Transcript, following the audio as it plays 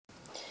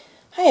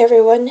Hi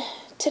everyone.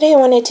 Today I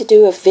wanted to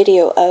do a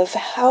video of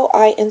how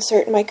I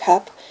insert my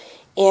cup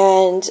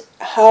and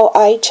how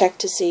I check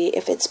to see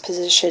if it's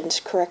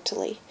positioned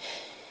correctly.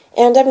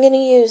 And I'm going to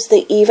use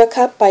the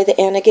EvaCup by the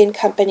Anagan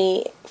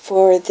company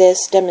for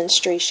this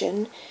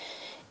demonstration.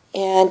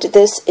 And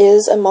this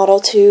is a Model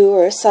 2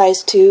 or a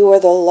size 2 or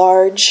the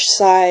large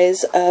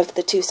size of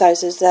the two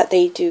sizes that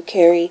they do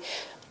carry.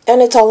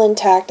 And it's all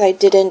intact. I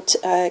didn't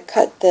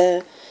cut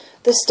the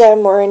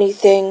stem or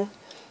anything.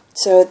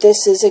 So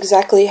this is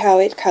exactly how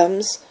it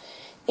comes.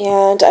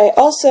 And I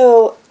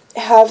also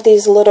have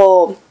these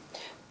little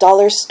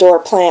dollar store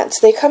plants.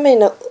 They come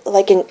in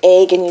like an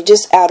egg and you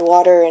just add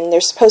water and they're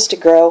supposed to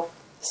grow.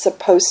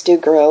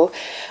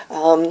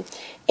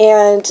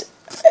 And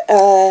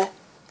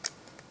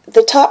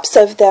the tops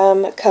of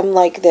them come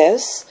like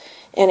this,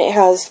 and it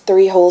has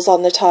 3 holes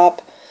on the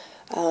top,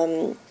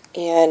 and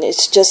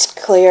it's just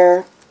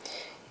clear.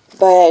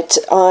 But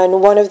on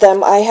one of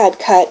them I had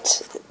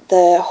cut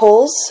the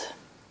holes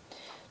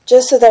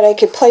just so that I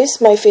could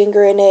place my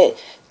finger in it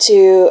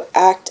to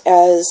act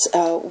as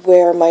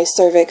where my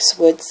cervix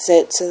would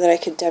sit, so that I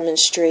could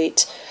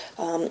demonstrate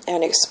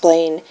and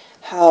explain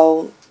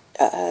how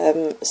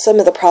some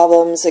of the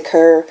problems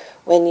occur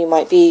when you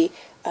might be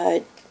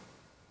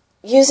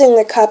using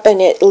the cup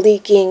and it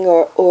leaking,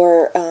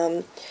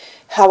 or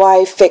how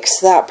I fix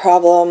that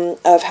problem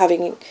of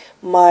having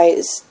my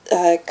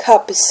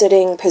cup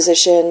sitting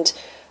positioned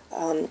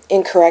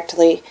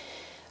incorrectly.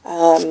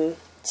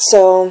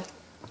 So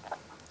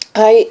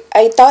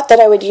I thought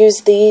that I would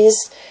use these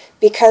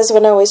because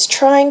when I was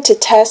trying to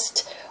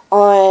test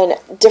on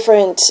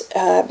different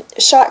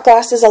shot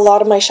glasses, a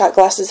lot of my shot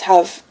glasses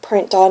have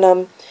print on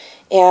them,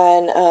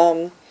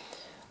 and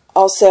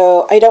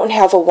also I don't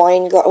have a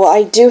wine glass. Well,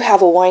 I do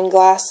have a wine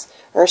glass,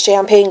 or a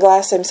champagne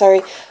glass, I'm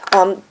sorry,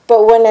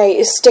 but when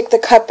I stick the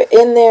cup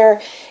in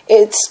there,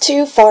 it's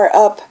too far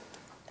up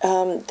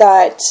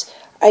that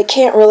I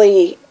can't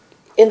really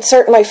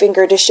insert my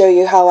finger to show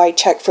you how I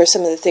check for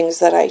some of the things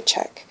that I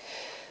check.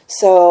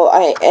 So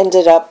I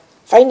ended up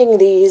finding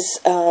these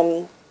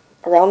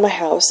around my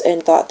house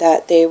and thought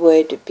that they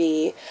would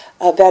be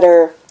a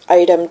better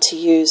item to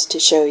use to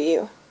show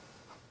you.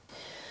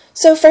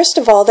 So first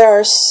of all, there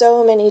are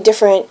so many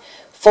different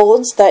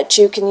folds that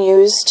you can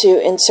use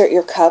to insert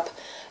your cup,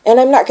 and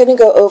I'm not going to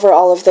go over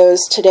all of those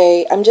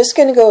today. I'm just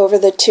going to go over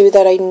the 2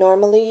 that I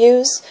normally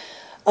use.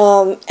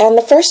 And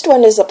the first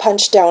one is a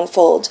punch down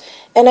fold,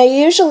 and I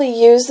usually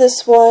use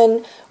this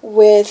one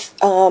with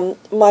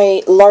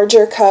my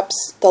larger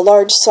cups, the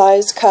large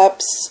size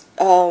cups,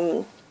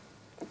 the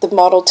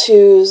Model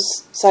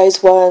 2s, size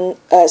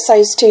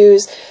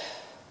 2s,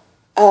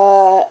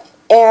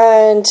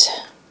 and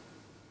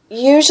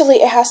usually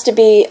it has to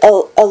be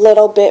a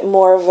little bit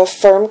more of a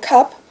firm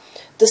cup.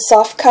 The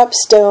soft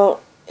cups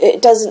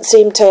it doesn't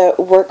seem to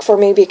work for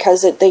me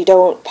because they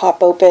don't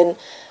pop open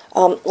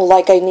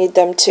like I need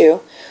them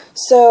to.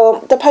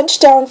 So the punch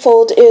down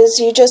fold is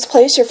you just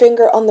place your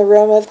finger on the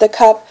rim of the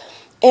cup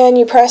and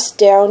you press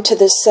down to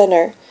the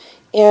center,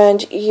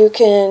 and you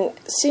can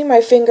see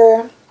my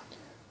finger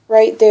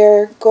right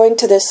there going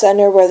to the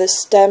center where the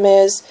stem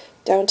is,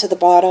 down to the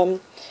bottom,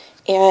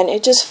 and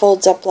it just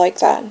folds up like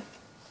that.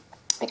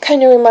 It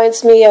kind of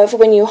reminds me of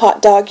when you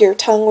hot dog your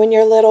tongue when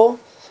you're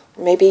little.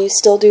 Maybe you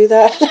still do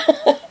that.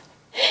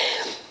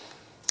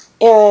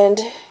 And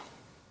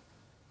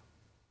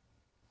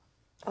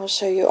I'll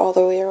show you all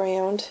the way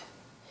around.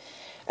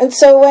 And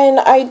so when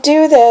I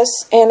do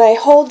this and I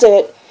hold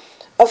it,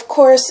 of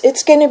course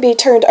it's going to be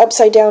turned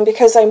upside down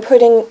because I'm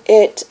turning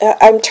it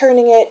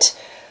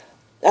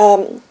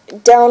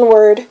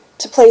downward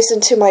to place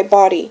into my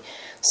body.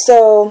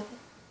 So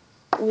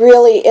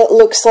really it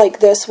looks like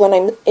this when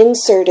I'm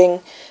inserting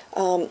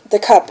the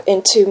cup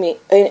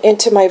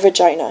into my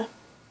vagina.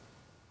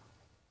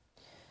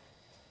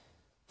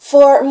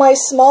 For my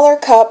smaller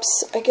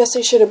cups, I guess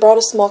I should have brought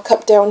a small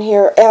cup down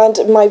here, and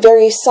my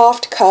very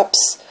soft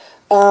cups,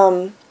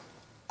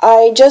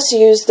 I just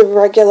use the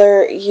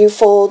regular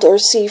U-fold or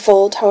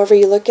C-fold, however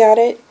you look at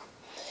it.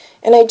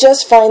 And I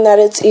just find that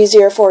it's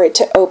easier for it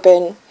to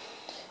open.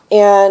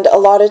 And a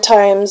lot of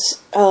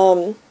times,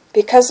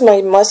 because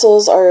my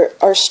muscles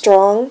are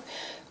strong,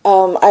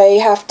 I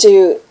have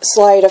to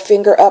slide a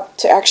finger up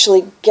to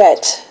actually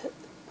get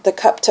the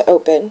cup to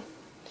open.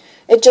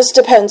 It just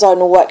depends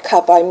on what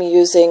cup I'm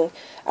using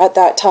at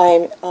that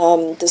time.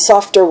 The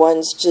softer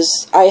ones,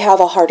 I have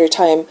a harder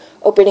time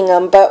opening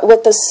them. But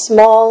with the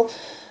small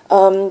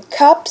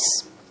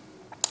cups,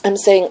 I'm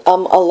saying a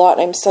lot,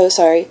 I'm so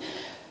sorry.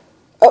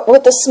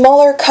 With the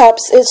smaller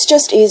cups, it's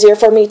just easier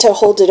for me to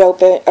hold it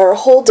open, or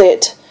hold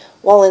it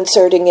while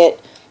inserting it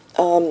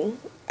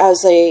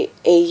as a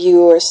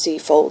U or C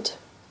fold.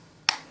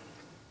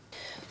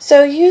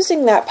 So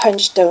using that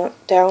punch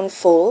down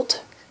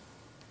fold,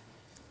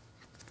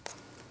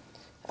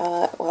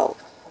 well,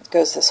 it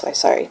goes this way,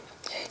 sorry.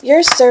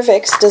 Your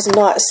cervix does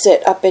not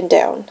sit up and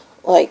down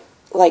like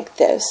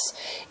this.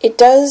 It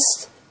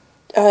does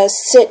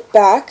sit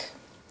back.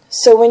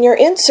 So when you're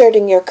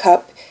inserting your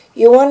cup,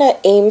 you want to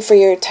aim for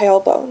your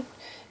tailbone.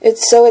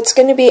 So it's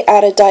going to be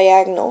at a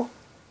diagonal.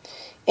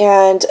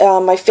 and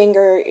my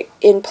finger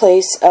in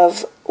place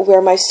of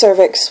where my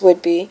cervix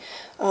would be.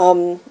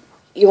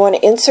 You want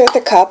to insert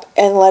the cup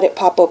and let it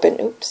pop open.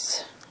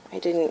 Oops, I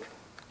didn't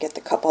get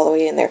the cup all the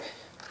way in there.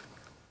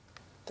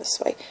 This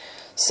way.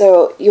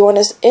 So you want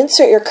to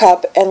insert your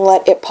cup and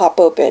let it pop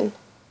open.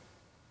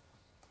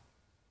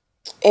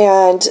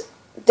 And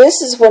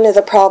this is one of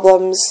the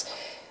problems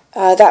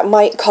that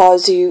might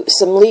cause you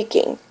some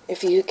leaking.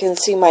 If you can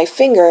see my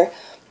finger,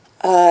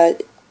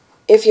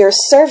 if your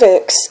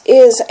cervix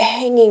is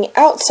hanging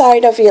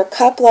outside of your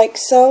cup like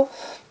so,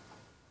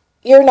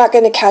 you're not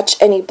going to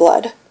catch any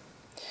blood.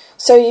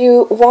 So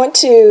you want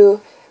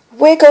to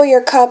wiggle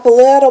your cup a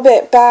little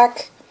bit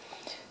back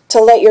to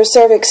let your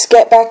cervix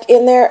get back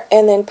in there,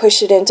 and then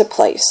push it into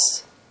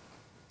place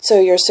so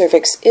your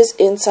cervix is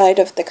inside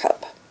of the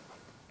cup.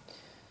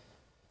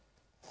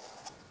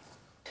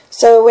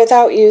 So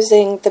without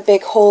using the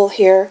big hole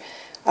here,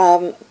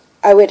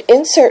 I would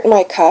insert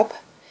my cup,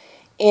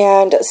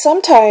 and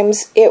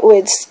sometimes it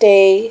would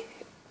stay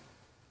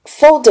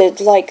folded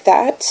like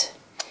that.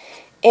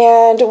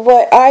 And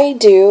what I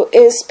do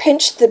is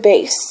pinch the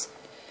base,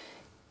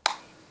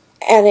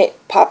 and it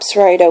pops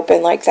right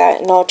open like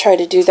that. And I'll try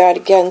to do that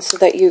again so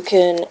that you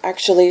can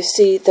actually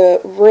see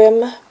the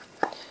rim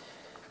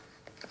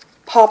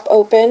pop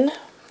open.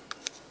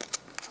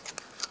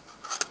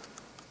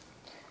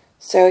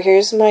 So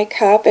here's my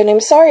cup, and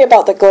I'm sorry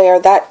about the glare.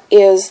 That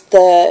is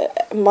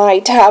my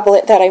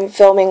tablet that I'm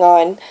filming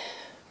on.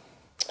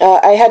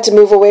 I had to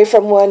move away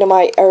from one of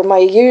my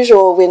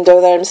usual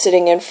window that I'm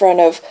sitting in front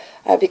of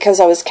because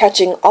I was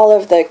catching all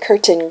of the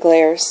curtain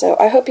glare. So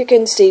I hope you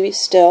can see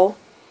still.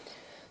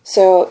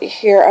 So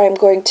here I'm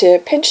going to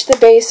pinch the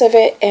base of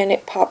it, and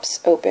it pops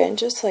open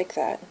just like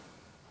that.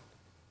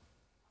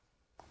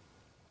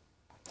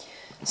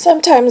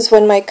 Sometimes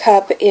when my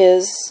cup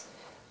is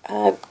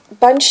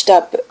bunched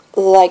up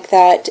like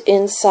that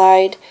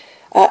inside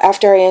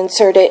after I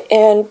insert it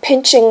and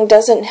pinching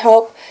doesn't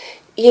help,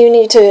 you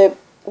need to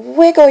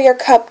wiggle your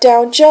cup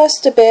down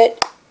just a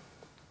bit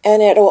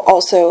and it'll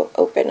also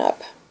open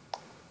up.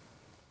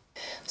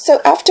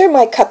 So after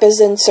my cup is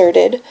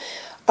inserted,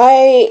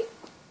 I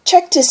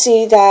check to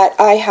see that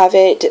I have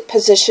it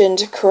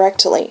positioned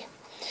correctly.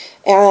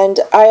 And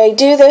I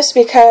do this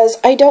because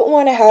I don't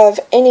want to have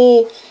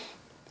any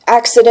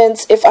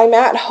accidents if I'm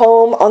at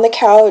home, on the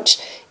couch,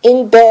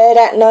 in bed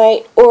at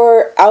night,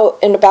 or out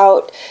and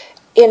about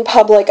in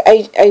public.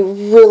 I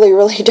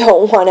really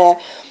don't want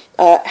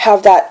to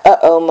have that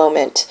uh-oh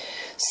moment.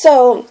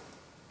 So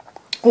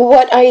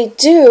what I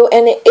do,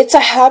 and it's a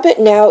habit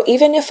now,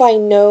 even if I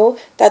know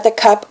that the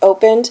cup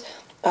opened,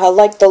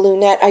 like the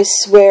lunette, I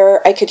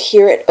swear I could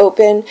hear it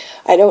open.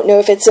 I don't know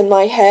if it's in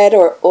my head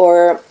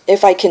or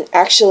if I can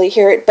actually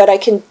hear it, but I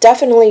can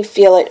definitely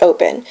feel it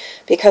open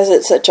because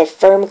it's such a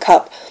firm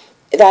cup.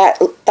 That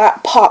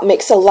pop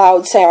makes a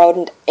loud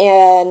sound,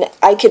 and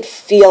I could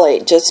feel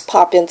it just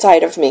pop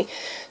inside of me.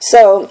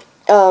 So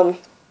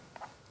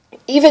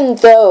even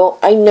though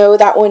I know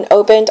that one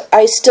opened,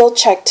 I still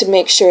check to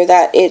make sure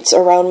that it's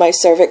around my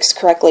cervix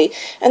correctly.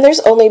 And there's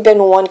only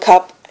been one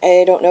cup.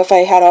 I don't know if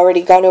I had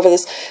already gone over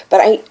this,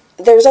 but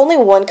there's only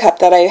one cup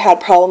that I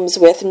had problems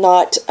with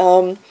not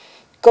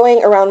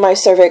going around my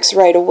cervix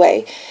right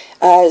away.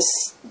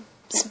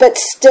 But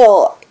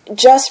still,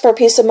 just for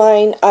peace of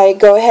mind, I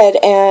go ahead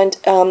and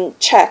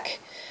check.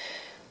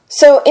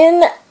 So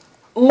in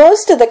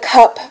most of the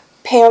cup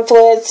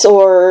pamphlets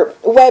or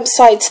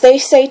websites, they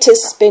say to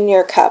spin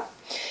your cup.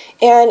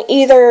 And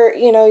either,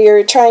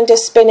 you're trying to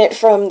spin it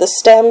from the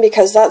stem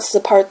because that's the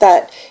part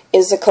that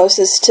is the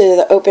closest to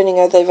the opening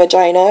of the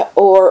vagina,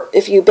 or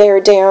if you bear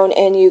down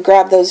and you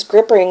grab those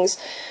grip rings,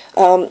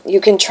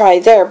 you can try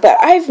there. But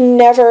I've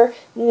never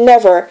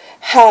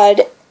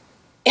had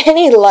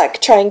any luck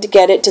trying to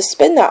get it to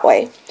spin that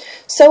way.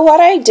 So what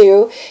I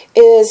do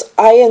is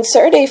I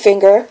insert a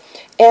finger,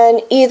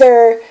 and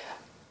either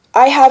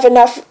I have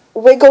enough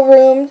wiggle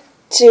room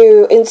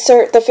to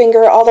insert the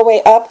finger all the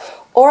way up,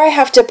 or I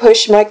have to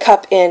push my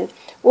cup in.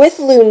 With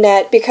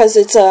lunette, because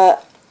it's a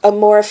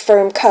more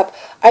firm cup,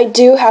 I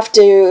do have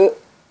to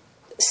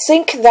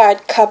sink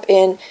that cup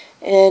in,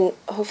 and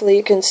hopefully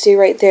you can see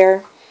right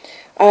there.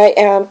 I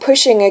am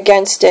pushing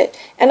against it,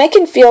 and I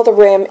can feel the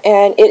rim,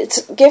 and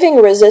it's giving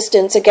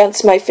resistance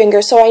against my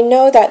finger, so I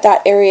know that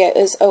that area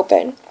is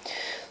open.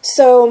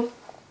 So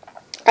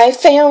I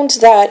found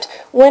that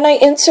when I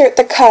insert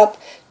the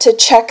cup to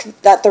check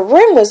that the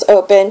rim was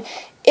open,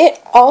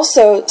 it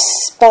also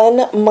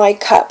spun my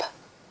cup.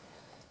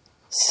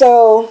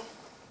 So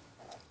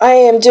I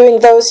am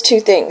doing those two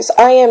things.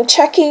 I am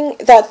checking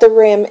that the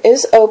rim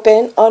is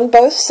open on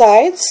both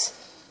sides,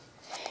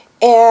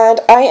 and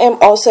I am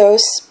also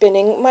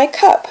spinning my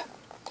cup.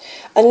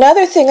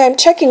 Another thing I'm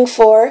checking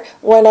for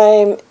when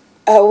I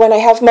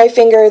have my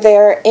finger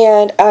there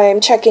and I'm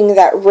checking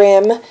that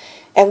rim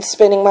and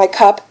spinning my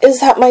cup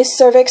is that my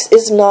cervix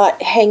is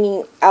not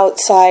hanging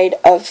outside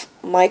of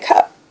my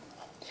cup.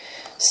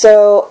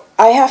 So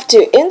I have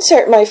to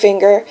insert my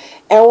finger,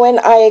 and when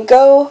I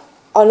go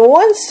on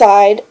one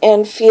side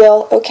and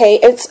feel, okay,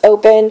 it's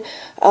open,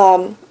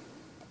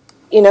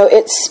 you know,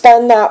 it's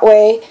spun that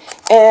way,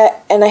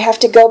 and I have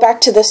to go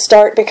back to the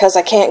start because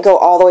I can't go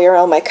all the way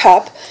around my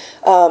cup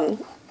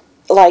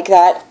like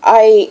that.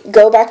 I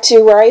go back to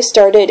where I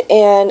started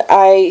and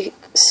I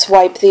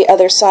swipe the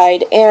other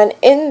side, and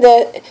in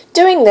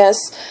doing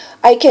this,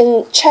 I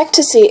can check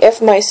to see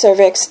if my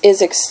cervix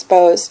is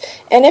exposed,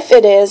 and if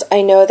it is,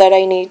 I know that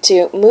I need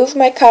to move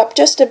my cup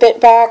just a bit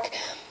back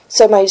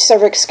so my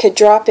cervix could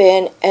drop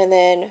in, and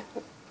then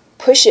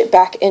push it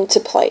back into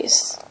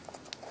place.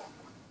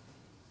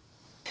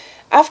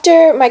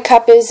 After my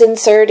cup is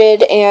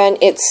inserted and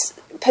it's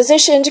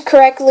positioned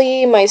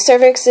correctly, my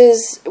cervix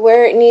is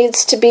where it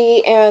needs to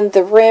be, and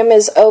the rim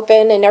is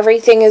open and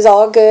everything is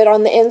all good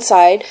on the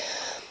inside,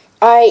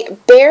 I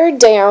bear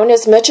down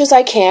as much as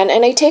I can,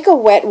 and I take a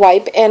wet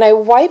wipe and I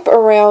wipe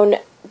around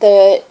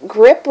the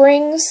grip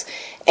rings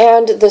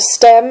and the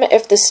stem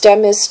if the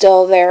stem is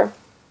still there.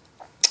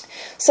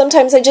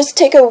 Sometimes I just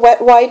take a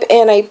wet wipe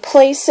and I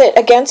place it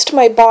against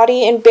my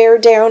body and bear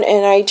down,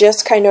 and I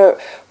just kind of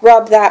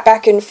rub that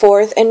back and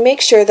forth and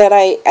make sure that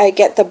I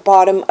get the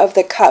bottom of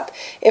the cup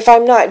if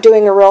I'm not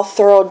doing a real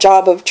thorough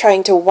job of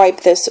trying to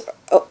wipe this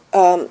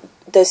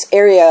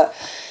area.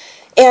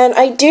 And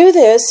I do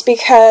this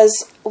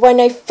because when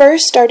I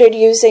first started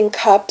using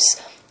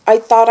cups, I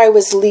thought I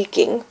was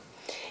leaking.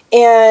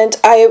 And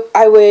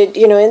I would,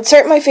 you know,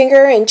 insert my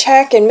finger and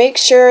check and make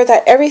sure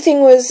that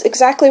everything was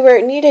exactly where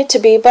it needed to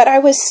be, but I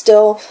was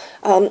still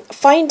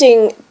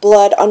finding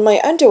blood on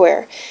my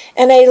underwear.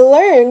 And I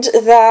learned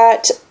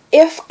that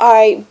if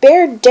I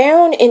bared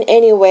down in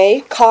any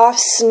way, coughed,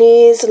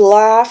 sneezed,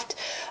 laughed,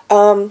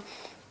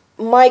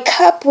 my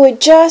cup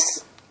would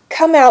just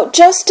come out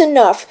just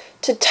enough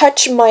to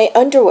touch my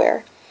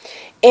underwear.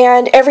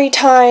 And every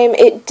time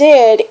it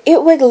did,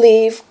 it would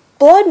leave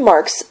blood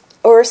marks,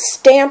 or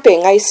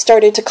stamping. I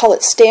started to call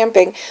it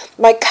stamping.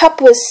 My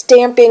cup was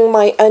stamping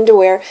my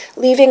underwear,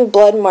 leaving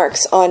blood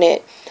marks on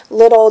it,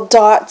 little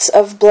dots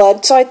of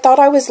blood. So I thought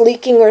I was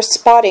leaking or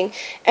spotting,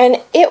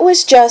 and it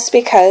was just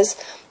because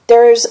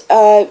there's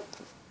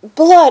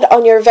blood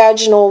on your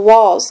vaginal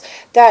walls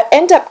that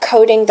end up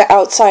coating the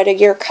outside of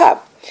your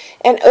cup.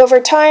 And over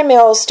time,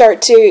 it'll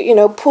start to, you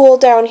know, pool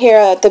down here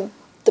at the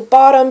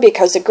bottom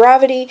because of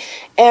gravity,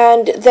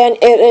 and then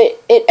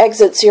it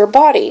exits your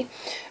body,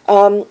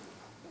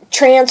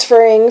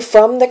 transferring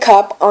from the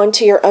cup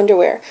onto your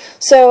underwear.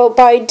 So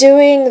by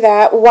doing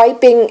that,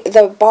 wiping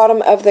the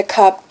bottom of the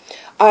cup,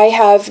 I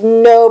have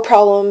no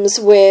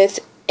problems with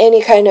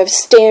any kind of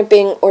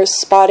stamping or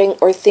spotting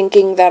or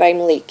thinking that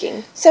I'm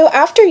leaking. So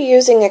after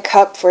using a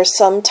cup for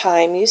some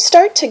time, you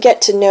start to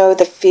get to know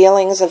the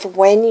feelings of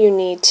when you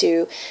need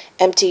to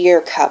empty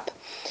your cup.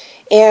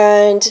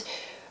 And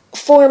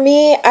for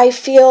me, I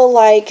feel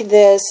like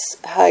this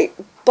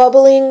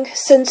bubbling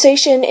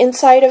sensation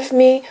inside of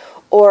me,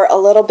 or a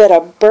little bit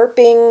of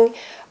burping,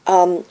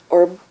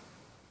 or,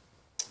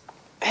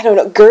 I don't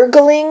know,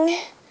 gurgling.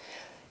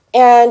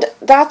 And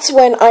that's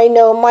when I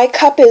know my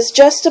cup is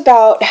just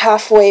about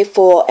halfway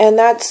full, and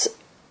that's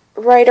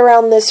right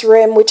around this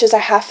rim, which is a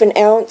 ½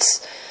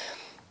 ounce.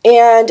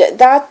 And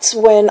that's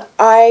when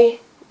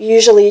I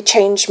usually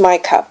change my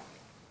cup.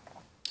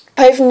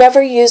 I've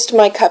never used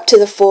my cup to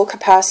the full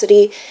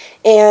capacity,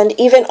 and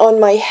even on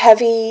my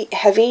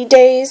heavy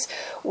days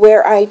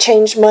where I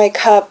change my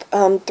cup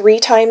 3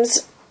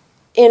 times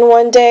in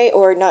one day,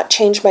 or not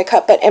change my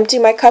cup but empty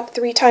my cup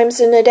 3 times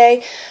in a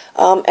day,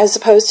 as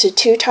opposed to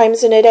 2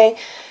 times in a day,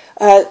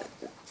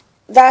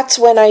 that's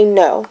when I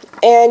know.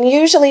 And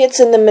usually it's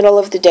in the middle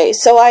of the day.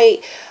 So I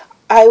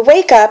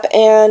wake up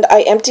and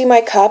I empty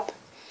my cup,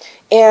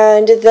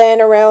 and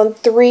then around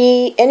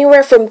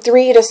anywhere from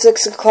 3 to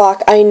 6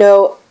 o'clock, I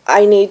know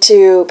I need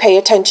to pay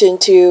attention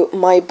to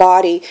my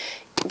body,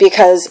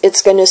 because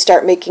it's going to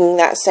start making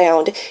that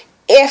sound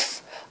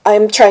if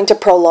I'm trying to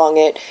prolong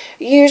it.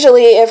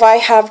 Usually if I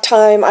have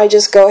time, I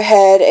just go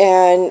ahead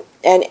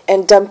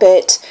and dump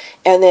it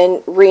and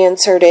then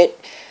reinsert it,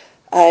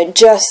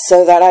 just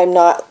so that I'm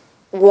not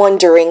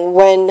wondering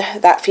when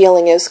that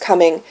feeling is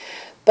coming.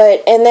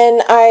 And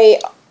then I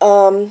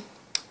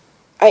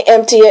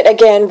empty it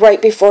again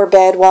right before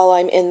bed while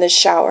I'm in the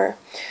shower.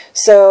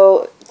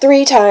 So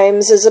 3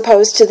 times as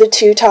opposed to the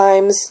 2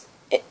 times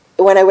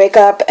when I wake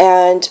up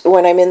and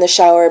when I'm in the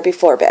shower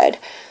before bed.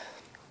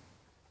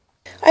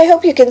 I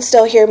hope you can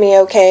still hear me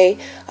okay.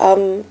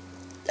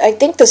 I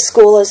think the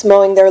school is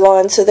mowing their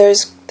lawn, so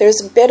there's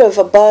a bit of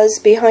a buzz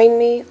behind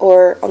me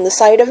or on the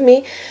side of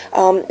me,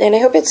 and I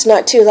hope it's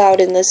not too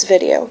loud in this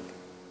video.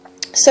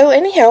 So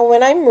anyhow,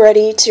 when I'm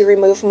ready to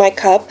remove my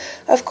cup,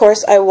 of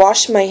course I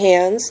wash my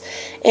hands,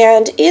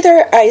 and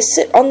either I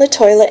sit on the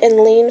toilet and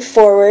lean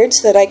forward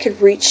so that I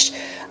could reach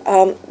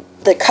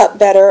the cup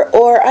better,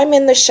 or I'm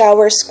in the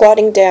shower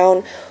squatting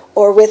down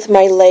or with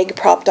my leg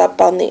propped up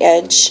on the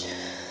edge.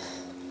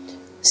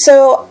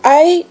 So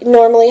I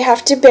normally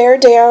have to bear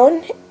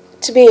down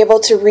to be able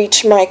to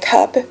reach my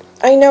cup.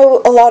 I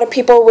know a lot of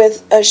people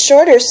with a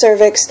shorter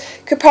cervix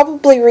could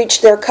probably reach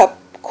their cup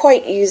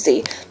quite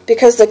easy,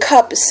 because the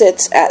cup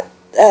sits at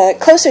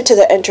closer to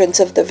the entrance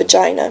of the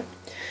vagina.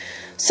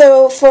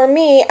 So for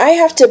me, I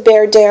have to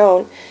bear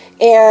down,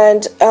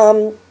 And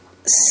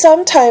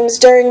sometimes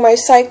during my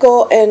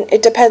cycle, and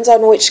it depends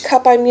on which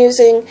cup I'm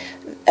using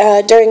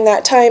during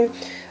that time,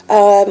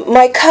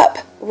 my cup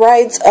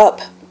rides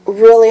up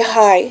really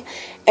high.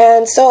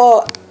 And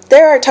so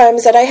there are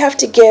times that I have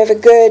to give a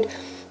good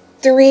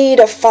 3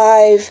 to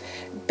 5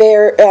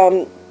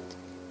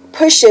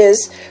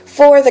 pushes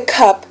for the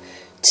cup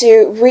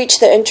to reach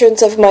the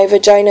entrance of my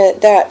vagina,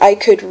 that I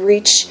could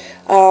reach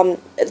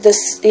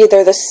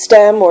either the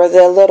stem or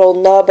the little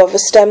nub of a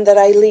stem that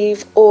I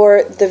leave,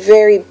 or the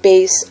very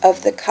base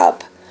of the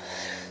cup.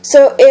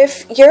 So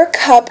if your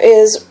cup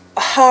is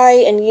high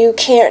and you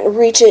can't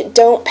reach it,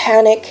 don't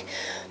panic.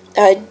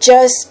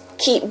 Just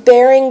keep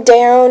bearing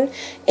down,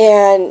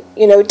 and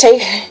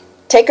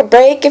take a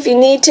break if you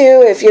need to,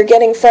 if you're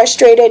getting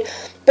frustrated,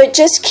 but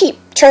just keep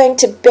trying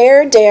to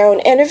bear down,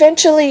 and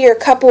eventually your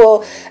cup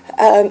will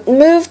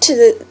move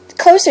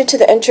closer to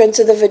the entrance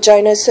of the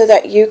vagina so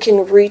that you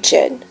can reach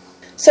it.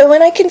 So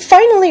when I can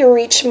finally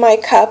reach my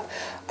cup,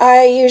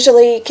 I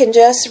usually can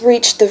just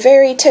reach the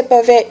very tip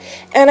of it,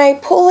 and I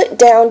pull it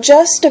down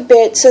just a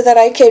bit so that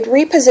I could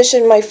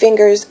reposition my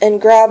fingers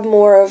and grab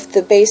more of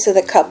the base of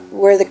the cup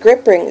where the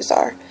grip rings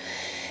are.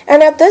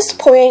 And at this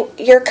point,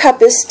 your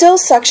cup is still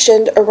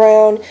suctioned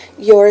around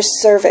your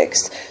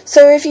cervix.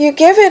 So if you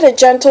give it a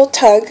gentle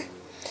tug,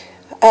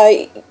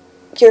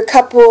 your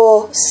cup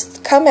will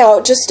come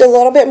out just a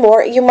little bit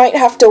more. You might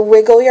have to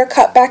wiggle your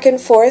cup back and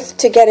forth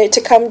to get it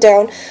to come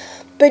down,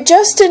 but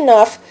just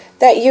enough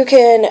that you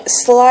can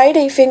slide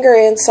a finger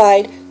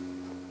inside,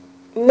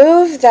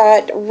 move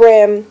that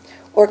rim,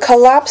 or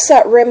collapse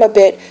that rim a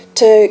bit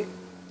to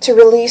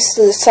release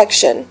the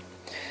suction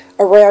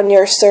around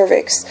your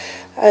cervix.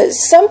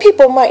 Some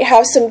people might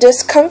have some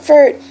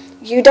discomfort.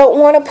 You don't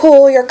want to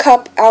pull your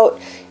cup out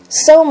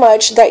so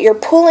much that you're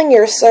pulling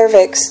your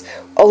cervix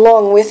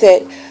along with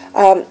it.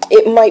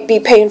 It might be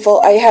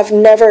painful. I have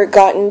never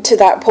gotten to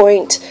that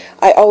point.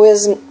 I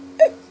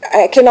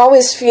can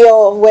always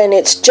feel when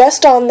it's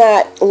just on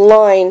that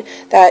line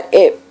that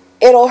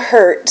it'll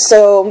hurt.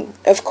 So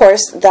of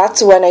course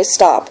that's when I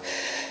stop.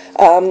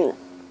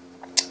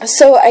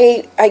 So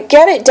I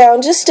get it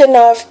down just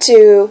enough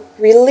to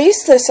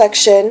release the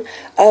suction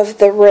of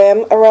the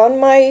rim around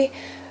my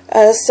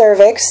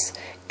cervix,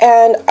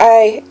 and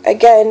I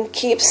again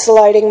keep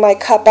sliding my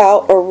cup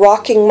out or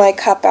rocking my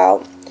cup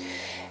out.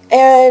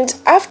 And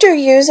after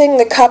using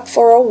the cup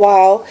for a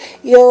while,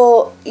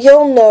 you'll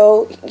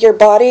know your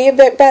body a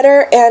bit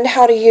better and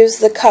how to use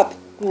the cup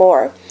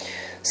more.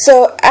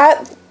 So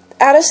at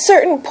a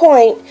certain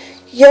point,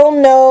 you'll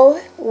know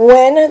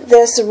when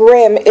this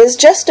rim is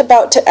just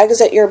about to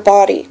exit your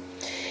body.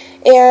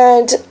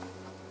 And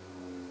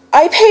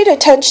I paid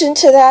attention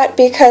to that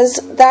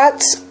because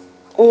that's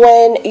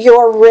when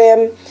your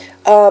rim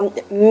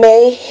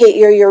may hit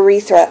your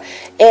urethra.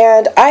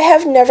 And I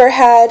have never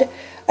had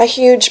a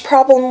huge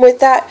problem with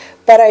that,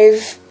 but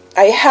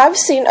I have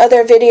seen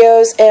other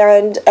videos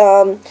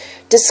and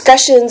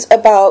discussions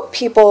about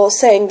people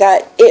saying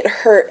that it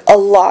hurt a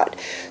lot.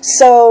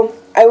 So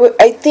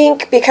I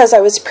think because I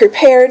was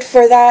prepared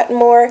for that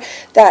more,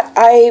 that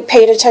I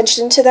paid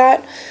attention to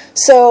that.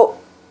 So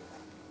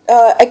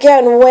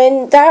again,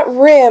 when that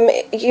rim,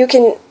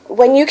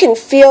 when you can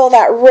feel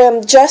that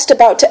rim just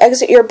about to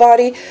exit your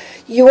body,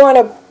 you want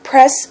to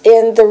press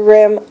in the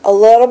rim a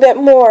little bit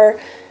more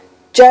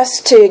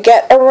just to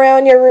get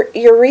around your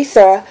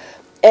urethra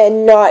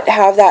and not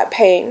have that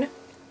pain.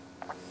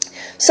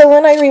 So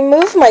when I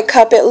remove my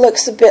cup, it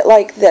looks a bit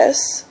like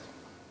this.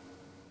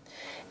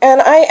 And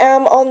I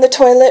am on the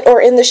toilet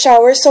or in the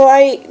shower, so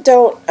I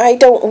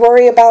don't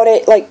worry about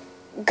it like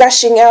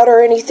gushing out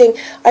or anything.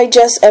 I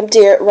just empty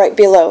it right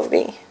below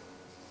me.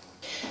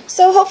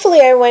 So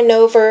hopefully I went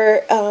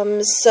over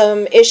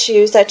some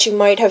issues that you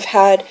might have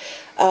had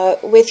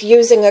with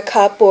using a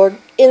cup or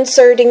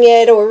inserting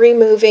it or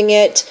removing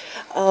it,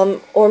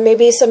 or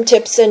maybe some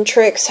tips and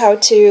tricks how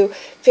to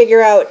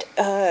figure out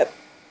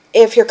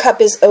if your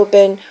cup is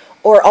open,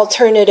 or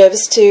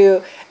alternatives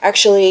to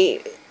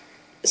actually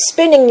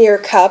spinning your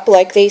cup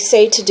like they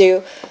say to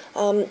do.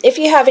 If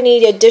you have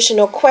any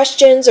additional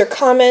questions or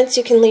comments,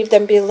 you can leave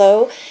them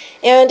below.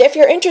 And if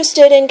you're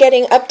interested in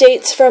getting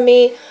updates from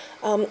me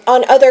on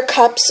other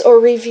cups or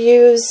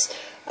reviews,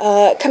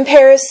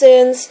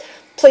 comparisons,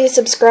 please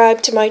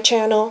subscribe to my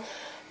channel.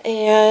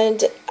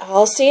 And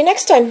I'll see you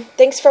next time.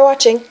 Thanks for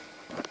watching.